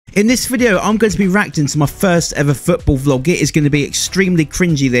In this video, I'm going to be reacting to my first ever football vlog. It is going to be extremely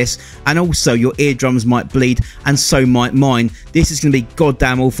cringy, this, and also your eardrums might bleed, and so might mine. This is going to be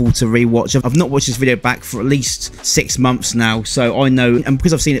goddamn awful to rewatch. I've not watched this video back for at least 6 months now, so I know, and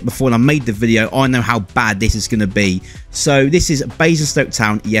because I've seen it before and I made the video, I know how bad this is going to be. So this is Basingstoke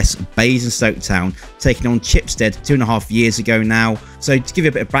Town, yes, Basingstoke Town, taking on Chipstead 2.5 years ago now. So to give you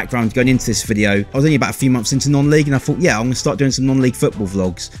a bit of background going into this video, I was only about a few months into non-league and I thought, yeah, I'm going to start doing some non-league football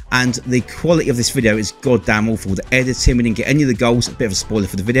vlogs. And the quality of this video is goddamn awful. The editing, we didn't get any of the goals, a bit of a spoiler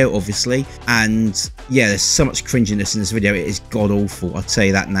for the video, obviously. And yeah, there's so much cringiness in this video, it is god awful, I'll tell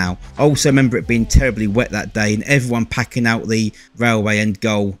you that now. I also remember it being terribly wet that day and everyone packing out the railway end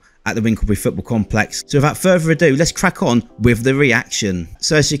goal at the Winkelbury Football Complex. So without further ado, let's crack on with the reaction.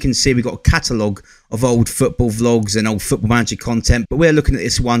 So as you can see, we've got a catalogue of old football vlogs and old Football Manager content, but we're looking at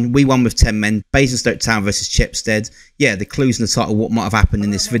this one. We won with 10 men, Basingstoke Town versus Chipstead. Yeah, the clues in the title, what might have happened in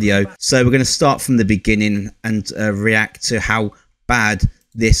this video. So we're going to start from the beginning and react to how bad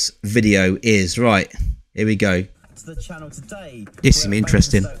this video is. Right, here we go. To the channel today. This is going to be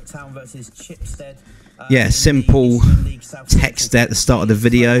interesting. Yeah, simple text there at the start of the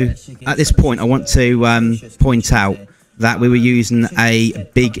video. At this point, I want to point out that we were using a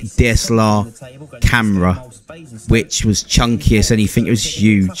big DSLR camera, which was chunky as anything. It was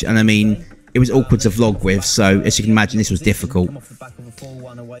huge, and I mean, it was awkward to vlog with, so as you can imagine, this was difficult.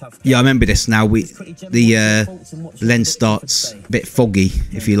 Yeah, I remember this now. The lens starts a bit foggy,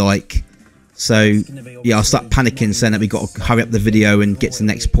 if you like. So, yeah, I'll start panicking saying that we've got to hurry up the video and get to the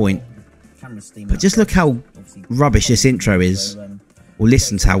next point. But just look how rubbish this intro is. Or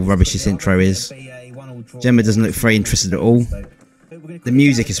listen to how rubbish this intro is. Gemma doesn't look very interested at all. The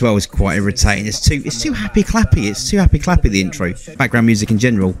music as well is quite irritating. It's too happy clappy. It's too happy clappy, the intro. Background music in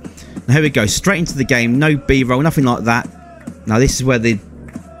general. Now here we go, straight into the game. No B-roll, nothing like that. Now this is where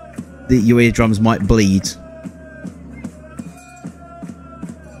your eardrums might bleed.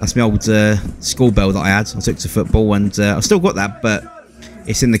 That's my old school bell that I had. I took to football and I've still got that, but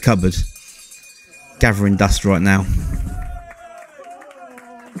it's in the cupboard. Gathering dust right now.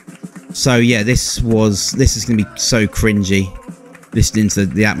 So yeah, this is going to be so cringy. Listening to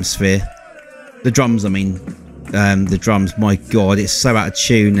the atmosphere. The drums, I mean. The drums, my god, it's so out of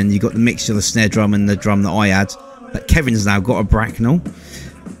tune. And you've got the mixture of the snare drum and the drum that I had. But Kevin's now got a Bracknell.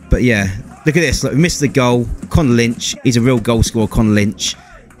 But yeah, look at this. Look, we missed the goal. Connor Lynch. He's a real goal scorer, Connor Lynch.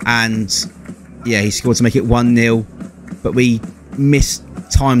 And yeah, he scored to make it 1-0, but we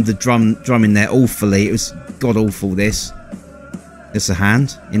mistimed the drum in there awfully. It was god awful. This. There's a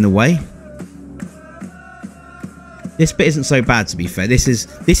hand in the way. This bit isn't so bad, to be fair. This is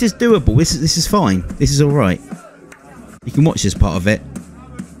doable. This is fine. This is all right. You can watch this part of it.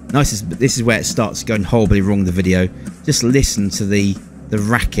 Nice. This is where it starts going horribly wrong. The video. Just listen to the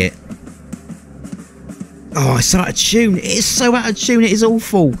racket. Oh, it's so out of tune. It is so out of tune. It is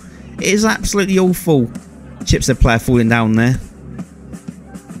awful. It is absolutely awful. Chipstead player falling down there.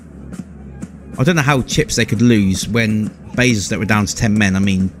 I don't know how Chipstead could lose when Basingstoke were down to 10 men. I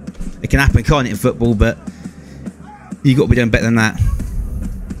mean, it can happen, can't it, in football, but you've got to be doing better than that.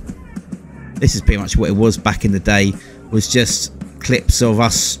 This is pretty much what it was back in the day. Was just clips of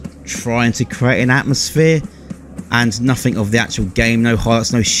us trying to create an atmosphere. And nothing of the actual game, no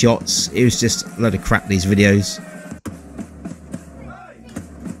highlights, no shots. It was just a load of crap, these videos.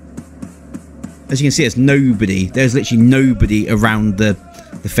 As you can see, there's nobody. There's literally nobody around the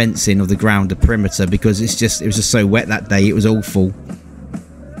fencing of the ground, the perimeter, because it was just so wet that day. It was awful.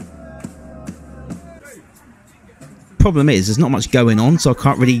 Problem is, there's not much going on, so I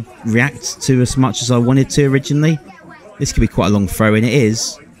can't really react to as much as I wanted to originally. This could be quite a long throw, and it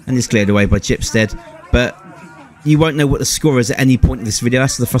is. And it's cleared away by Chipstead. But you won't know what the score is at any point in this video.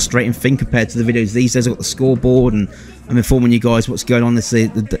 That's the frustrating thing compared to the videos these days. I've got the scoreboard and I'm informing you guys what's going on as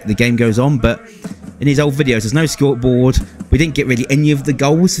the game goes on. But in these old videos, there's no scoreboard. We didn't get really any of the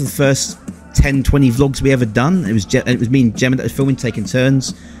goals for the first 10, 20 vlogs we ever done. It was me and Gemma that was filming, taking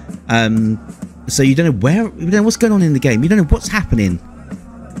turns. So you don't know what's going on in the game. You don't know what's happening.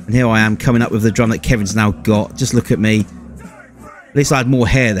 And here I am coming up with the drum that Kevin's now got. Just look at me. At least I had more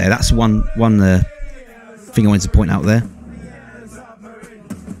hair there. That's one thing I wanted to point out there.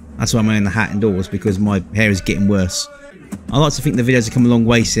 That's why I'm wearing the hat indoors, because my hair is getting worse. I like to think the videos have come a long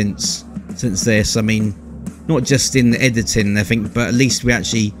way since this. I mean, not just in the editing, I think, but at least we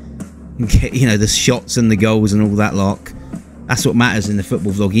actually get, you know, the shots and the goals and all that lot. That's what matters in the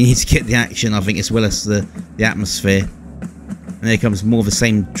football vlog. You need to get the action, I think, as well as the atmosphere. And there comes more of the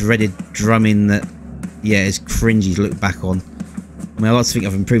same dreaded drumming that, yeah, is cringy to look back on. I mean, I like to think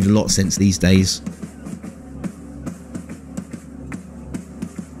I've improved a lot since these days.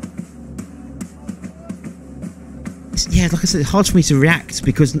 Yeah, like I said, it's hard for me to react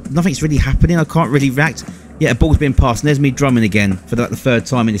because nothing's really happening. I can't really react. Yeah, a ball's being passed, and there's me drumming again for like the third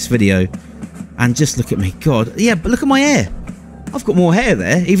time in this video. And just look at me, God. Yeah, but look at my hair. I've got more hair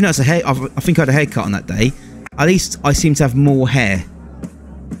there, even though it's a hair. I think I had a haircut on that day. At least I seem to have more hair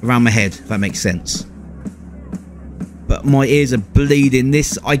around my head, if that makes sense. But my ears are bleeding.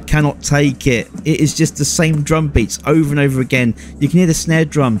 This, I cannot take it. It is just the same drum beats over and over again. You can hear the snare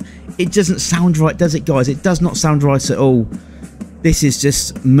drum. It doesn't sound right, does it, guys? It does not sound right at all. This is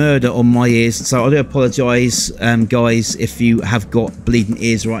just murder on my ears. So I do apologise, guys, if you have got bleeding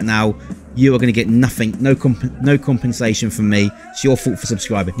ears right now. You are going to get nothing, no compensation from me. It's your fault for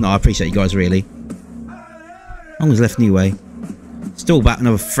subscribing. No, I appreciate you guys, really. How long is left anyway? Still about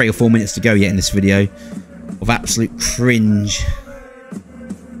another 3 or 4 minutes to go yet in this video of absolute cringe.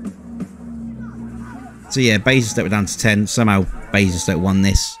 So yeah, Basingstoke were down to 10. Somehow Basingstoke won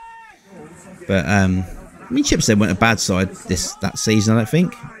this. But I mean, Chipstead weren't a bad side that season, I don't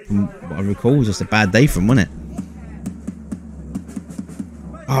think. From what I recall, it was just a bad day for them, wasn't it?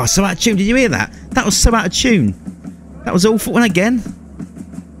 Oh, so out of tune. Did you hear that? That was so out of tune. That was awful. And again.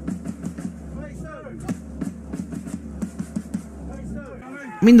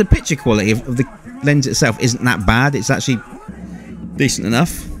 I mean, the picture quality of the lens itself isn't that bad. It's actually decent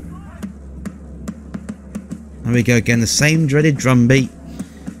enough. There we go again. The same dreaded drum beat.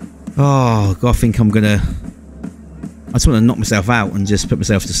 Oh, God, I think I'm going to... I just want to knock myself out and just put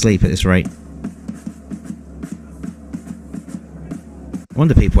myself to sleep at this rate. I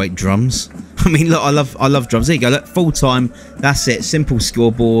wonder people hate drums. I mean, look, I love drums. There you go. Look, full time. That's it. Simple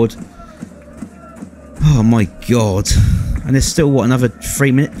scoreboard. Oh my God. And there's still what, another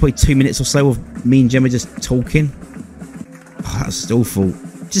 3 minutes, probably 2 minutes or so of me and Gemma just talking. Oh, that's awful.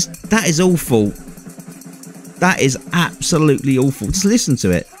 Just that is awful. That is absolutely awful. Just listen to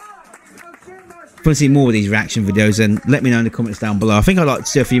it. If you want to see more of these reaction videos, then let me know in the comments down below. I think I'd like to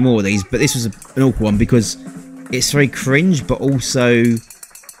see a few more of these, but this was an awkward one because it's very cringe, but also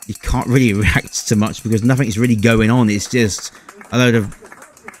you can't really react to much because nothing's really going on. It's just a load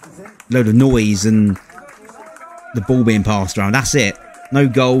of noise and the ball being passed around. That's it. No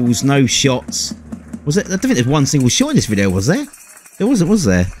goals, no shots. Was it? I don't think there's one single shot in this video, was there? There wasn't, was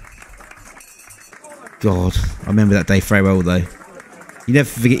there? God, I remember that day very well though. You never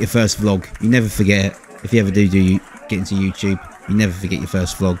forget your first vlog. You never forget it. If you ever do get into YouTube, you never forget your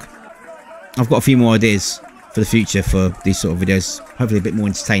first vlog. I've got a few more ideas for the future for these sort of videos. Hopefully a bit more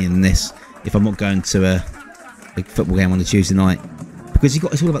entertaining than this. If I'm not going to a football game on a Tuesday night, because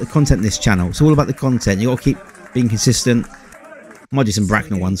it's all about the content in this channel. It's all about the content. You got to keep being consistent. Might do some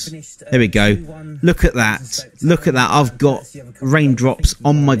Bracknell ones. There we go. Look at that. Look at that. I've got raindrops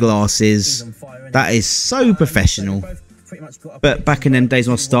on my glasses. That is so professional. But back in them days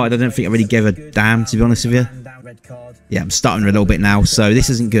when I started, I don't think I really gave a damn, to be honest with you. Yeah, I'm stuttering a little bit now, so this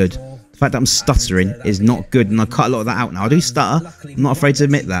isn't good. The fact that I'm stuttering is not good, and I cut a lot of that out now. I do stutter. I'm not afraid to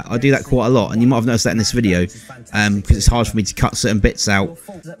admit that. I do that quite a lot, and you might have noticed that in this video, because it's hard for me to cut certain bits out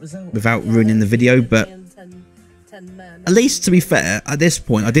without ruining the video, but at least, to be fair, at this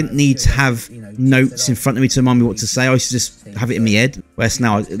point, I didn't need to have notes in front of me to remind me what to say. I used to just have it in my head, whereas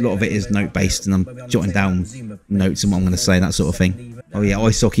now a lot of it is note-based, and I'm jotting down notes and what I'm going to say, that sort of thing. Oh yeah,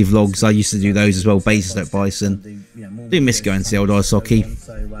 ice hockey vlogs, I used to do those as well, Basingstoke Bison. Do miss going to the old ice hockey.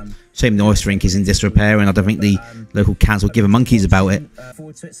 Shame the ice rink is in disrepair, and I don't think the local council give a monkeys about it.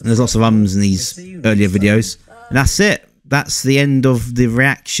 And there's lots of ums in these earlier videos. And that's it. That's the end of the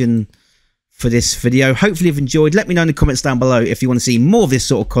reaction for this video. Hopefully you've enjoyed. Let me know in the comments down below if you want to see more of this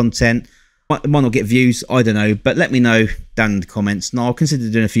sort of content. Might not get views, I don't know, but let me know down in the comments, and I'll consider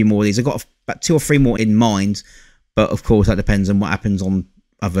doing a few more of these. I've got about 2 or 3 more in mind, but of course that depends on what happens on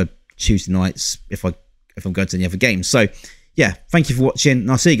other Tuesday nights if I'm going to any other games. So yeah, thank you for watching,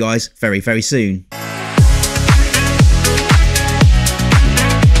 and I'll see you guys very, very soon.